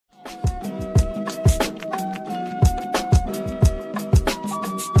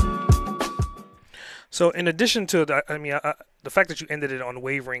So in addition to that, the fact that you ended it on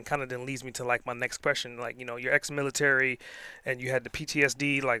wavering kind of then leads me to like my next question. Like, you're ex-military, and you had the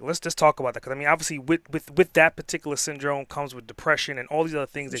PTSD. Like, let's just talk about that because obviously with that particular syndrome comes with depression and all these other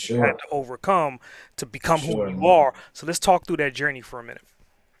things For that you had sure. to overcome to For become who sure, you man. are. So let's talk through that journey for a minute.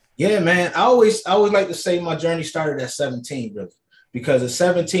 Yeah, man. I always like to say my journey started at 17, really. Because at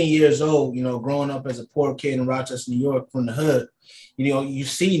 17 years old, growing up as a poor kid in Rochester, New York, from the hood, you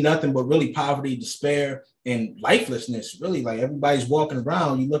see nothing but really poverty, despair, and lifelessness. Really, like everybody's walking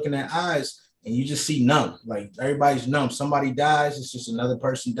around, you looking at eyes, and you just see numb. Like everybody's numb. Somebody dies, it's just another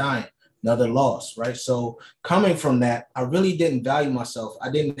person dying, another loss, right? So coming from that, I really didn't value myself.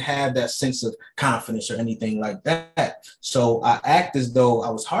 I didn't have that sense of confidence or anything like that. So I act as though I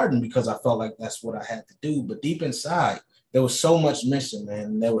was hardened because I felt like that's what I had to do. But deep inside, there was so much missing,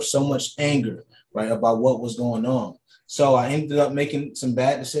 man. There was so much anger, right, about what was going on. So I ended up making some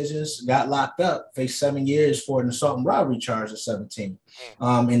bad decisions, got locked up, faced 7 years for an assault and robbery charge at 17.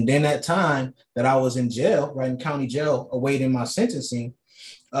 And then that time that I was in jail, right, in county jail, awaiting my sentencing,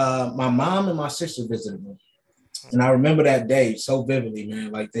 my mom and my sister visited me. And I remember that day so vividly,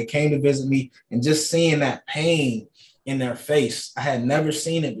 man. Like they came to visit me and just seeing that pain in their face, I had never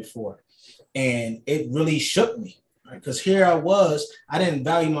seen it before. And it really shook me, right? Because here I was, I didn't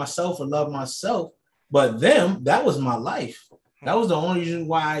value myself or love myself, but them, that was my life. That was the only reason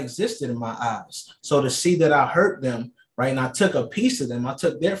why I existed in my eyes. So to see that I hurt them, right? And I took a piece of them, I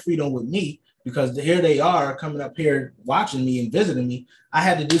took their freedom with me because here they are coming up here watching me and visiting me. I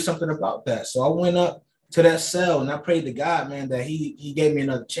had to do something about that. So I went up to that cell and I prayed to God, man, that he gave me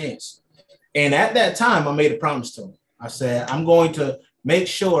another chance. And at that time, I made a promise to him. I said, I'm going to make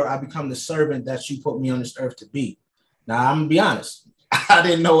sure I become the servant that you put me on this earth to be. Now, I'm going to be honest. I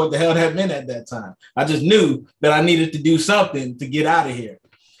didn't know what the hell that meant at that time. I just knew that I needed to do something to get out of here.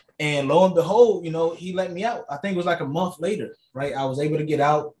 And lo and behold, he let me out. I think it was like a month later, right? I was able to get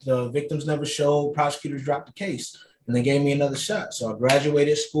out. The victims never showed. Prosecutors dropped the case and they gave me another shot. So I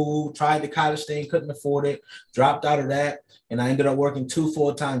graduated school, tried the college thing, couldn't afford it, dropped out of that. And I ended up working two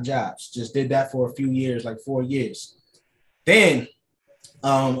full-time jobs. Just did that for a few years, like 4 years. Then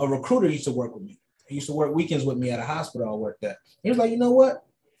a recruiter used to work with me. He used to work weekends with me at a hospital I worked at. He was like, you know what?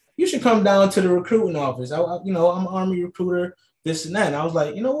 You should come down to the recruiting office. I'm an Army recruiter, this and that. And I was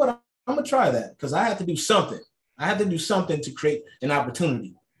like, you know what? I'm going to try that because I had to do something. I had to do something to create an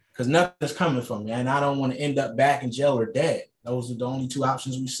opportunity because nothing's coming from me. And I don't want to end up back in jail or dead. Those are the only two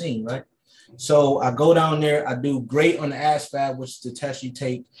options we've seen, right? So I go down there. I do great on the ASVAB, which is the test you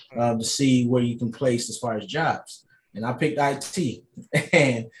take to see where you can place as far as jobs. And I picked IT.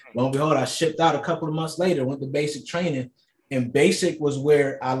 And lo and behold, I shipped out a couple of months later, went to basic training. And basic was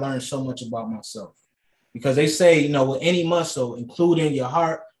where I learned so much about myself. Because they say, with any muscle, including your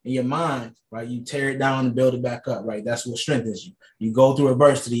heart and your mind, right, you tear it down and build it back up, right? That's what strengthens you. You go through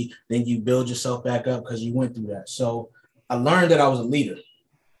adversity, then you build yourself back up because you went through that. So I learned that I was a leader.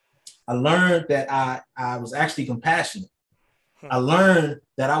 I learned that I was actually compassionate. I learned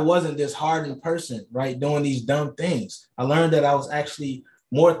that I wasn't this hardened person, right, doing these dumb things. I learned that I was actually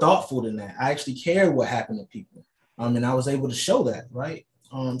more thoughtful than that. I actually cared what happened to people. And I was able to show that, right?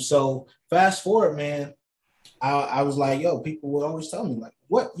 So fast forward, man, I was like, yo, people would always tell me, like,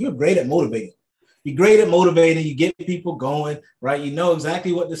 what? You're great at motivating. You're great at motivating. You get people going, right? You know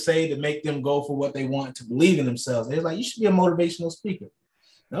exactly what to say to make them go for what they want, to believe in themselves. They're like, you should be a motivational speaker.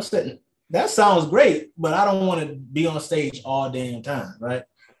 And I'm saying, that sounds great, but I don't want to be on stage all damn time, right?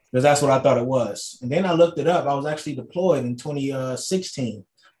 Because that's what I thought it was. And then I looked it up. I was actually deployed in 2016.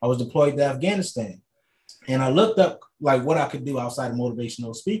 I was deployed to Afghanistan. And I looked up like what I could do outside of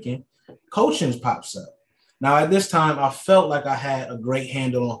motivational speaking. Coaching pops up. Now, at this time, I felt like I had a great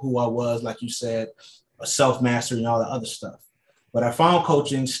handle on who I was, like you said, self-mastery and all the other stuff. But I found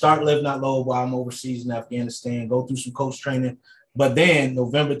coaching, start Live Not Loathe while I'm overseas in Afghanistan, go through some coach training. But then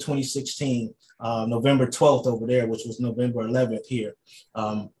November 2016, November 12th over there, which was November 11th here,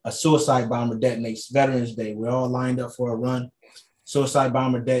 a suicide bomber detonates, Veterans Day. We're all lined up for a run. Suicide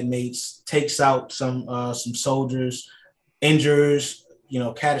bomber detonates, takes out some soldiers, injures,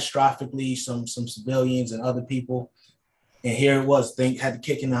 catastrophically some civilians and other people. And here it was, thing had to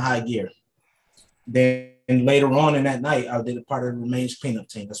kick into high gear. Then later on in that night, I did a part of the remains cleanup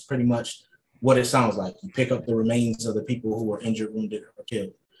team. That's pretty much what it sounds like. You pick up the remains of the people who were injured, wounded, or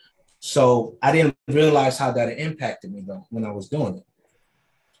killed. So I didn't realize how that impacted me though when I was doing it.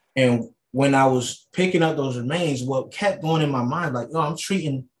 And when I was picking up those remains, what kept going in my mind, like, I'm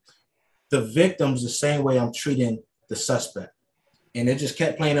treating the victims the same way I'm treating the suspect. And it just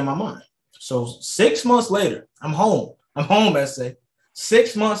kept playing in my mind. So 6 months later, I'm home. I'm home, I say.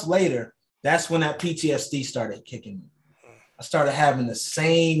 6 months later, That's when that PTSD started kicking me. I started having the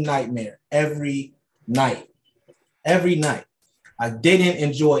same nightmare every night. Every night. I didn't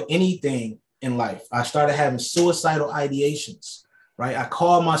enjoy anything in life. I started having suicidal ideations, right? I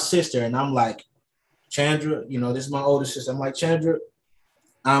called my sister and I'm like, Chandra, you know, this is my older sister. I'm like, Chandra,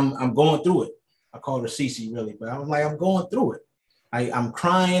 I'm going through it. I called her Cece really, but I'm like, I'm going through it. I'm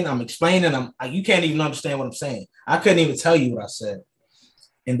crying, I'm explaining, you can't even understand what I'm saying. I couldn't even tell you what I said.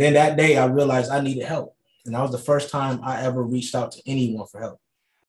 And then that day I realized I needed help. And that was the first time I ever reached out to anyone for help.